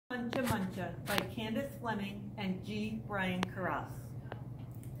Muncha by Candace Fleming and G. Brian Carras.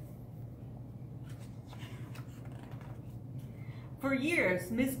 For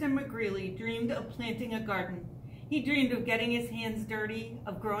years, Mr. McGreely dreamed of planting a garden. He dreamed of getting his hands dirty,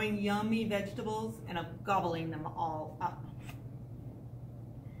 of growing yummy vegetables, and of gobbling them all up.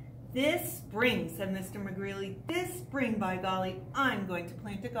 This spring, said Mr. McGreely, this spring, by golly, I'm going to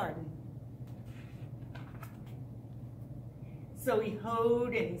plant a garden. So he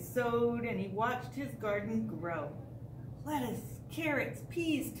hoed and he sowed and he watched his garden grow. Lettuce, carrots,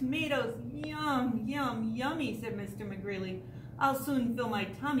 peas, tomatoes, yum, yum, yummy, said Mr. McGreely. I'll soon fill my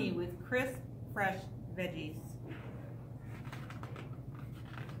tummy with crisp, fresh veggies.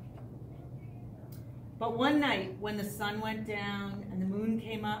 But one night, when the sun went down and the moon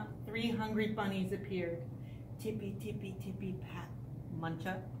came up, 3 hungry bunnies appeared. Tippy, tippy, tippy, pat,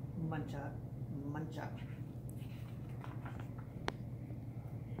 muncha, muncha, muncha.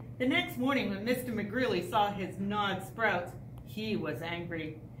 The next morning, when Mr. McGreely saw his gnawed sprouts, he was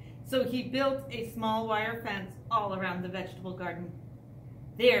angry. So he built a small wire fence all around the vegetable garden.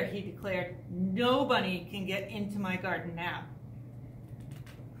 There, he declared, no bunny can get into my garden now.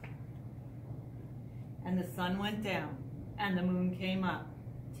 And the sun went down, and the moon came up.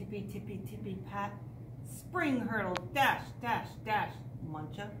 Tippy, tippy, tippy, pat, spring hurdle, dash, dash, dash,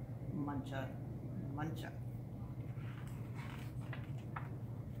 muncha, muncha, muncha.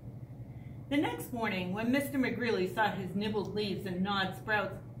 The next morning, when Mr. McGreely saw his nibbled leaves and gnawed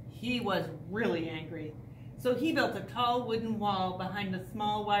sprouts, he was really angry. So he built a tall wooden wall behind the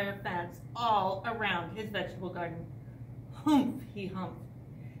small wire fence all around his vegetable garden. Humph, he humphed.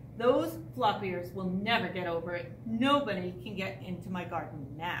 Those flop ears will never get over it. Nobody can get into my garden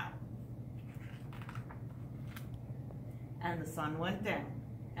now. And the sun went down,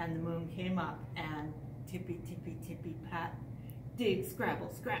 and the moon came up, and tippy, tippy, tippy, pat, dig,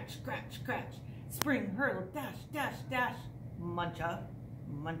 scrabble, scratch, scratch, scratch, spring, hurdle, dash, dash, dash, muncha,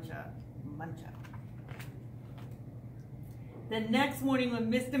 muncha, muncha. The next morning,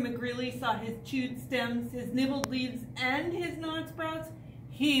 when Mr. McGreely saw his chewed stems, his nibbled leaves, and his gnawed sprouts,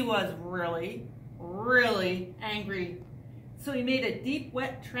 he was really, really angry. So he made a deep,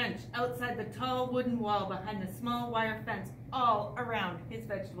 wet trench outside the tall wooden wall behind the small wire fence all around his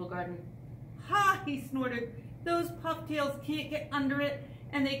vegetable garden. Ha, he snorted. Those pufftails can't get under it,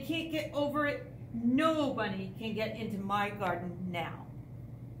 and they can't get over it. Nobody can get into my garden now.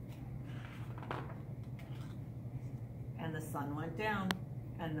 And the sun went down,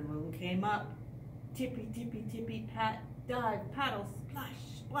 and the moon came up. Tippy, tippy, tippy, pat, dive, paddle, splash,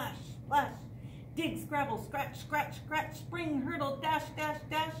 splash, splash. Dig, scrabble, scratch, scratch, scratch, spring, hurdle, dash, dash,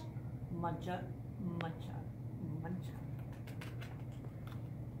 dash. Muncha, muncha, muncha.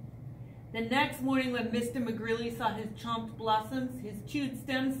 The next morning, when Mr. McGreely saw his chomped blossoms, his chewed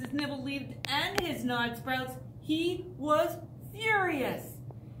stems, his nibbled leaves, and his gnawed sprouts, he was furious.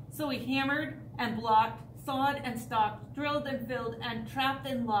 So he hammered and blocked, sawed and stalked, drilled and filled, and trapped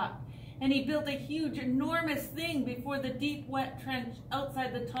and locked. And he built a huge, enormous thing before the deep, wet trench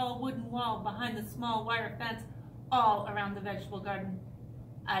outside the tall wooden wall behind the small wire fence all around the vegetable garden.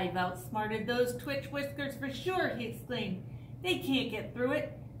 I've outsmarted those twitch whiskers for sure, he exclaimed. They can't get through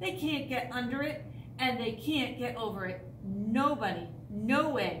it, they can't get under it, and they can't get over it. Nobody, no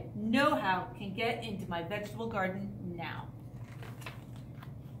way, no how can get into my vegetable garden now.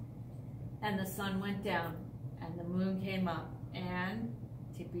 And the sun went down, and the moon came up, and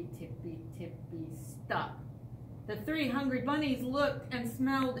tippy, tippy, tippy, stop. The 3 hungry bunnies looked and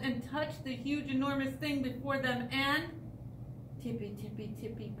smelled and touched the huge, enormous thing before them, and tippy, tippy,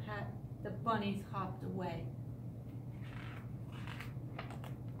 tippy, pat, the bunnies hopped away.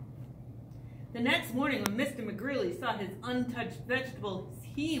 The next morning, when Mr. McGreely saw his untouched vegetables,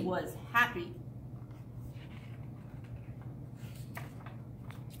 he was happy.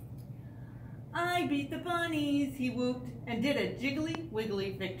 I beat the bunnies, he whooped, and did a jiggly,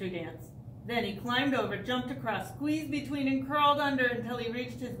 wiggly victory dance. Then he climbed over, jumped across, squeezed between, and crawled under until he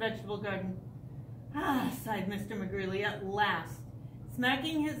reached his vegetable garden. Ah, sighed Mr. McGreely, at last.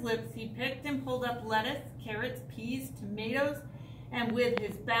 Smacking his lips, he picked and pulled up lettuce, carrots, peas, tomatoes, and with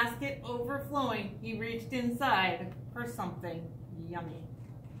his basket overflowing, he reached inside for something yummy.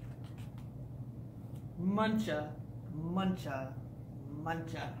 Muncha, muncha,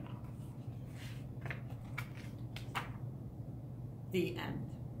 muncha. The end.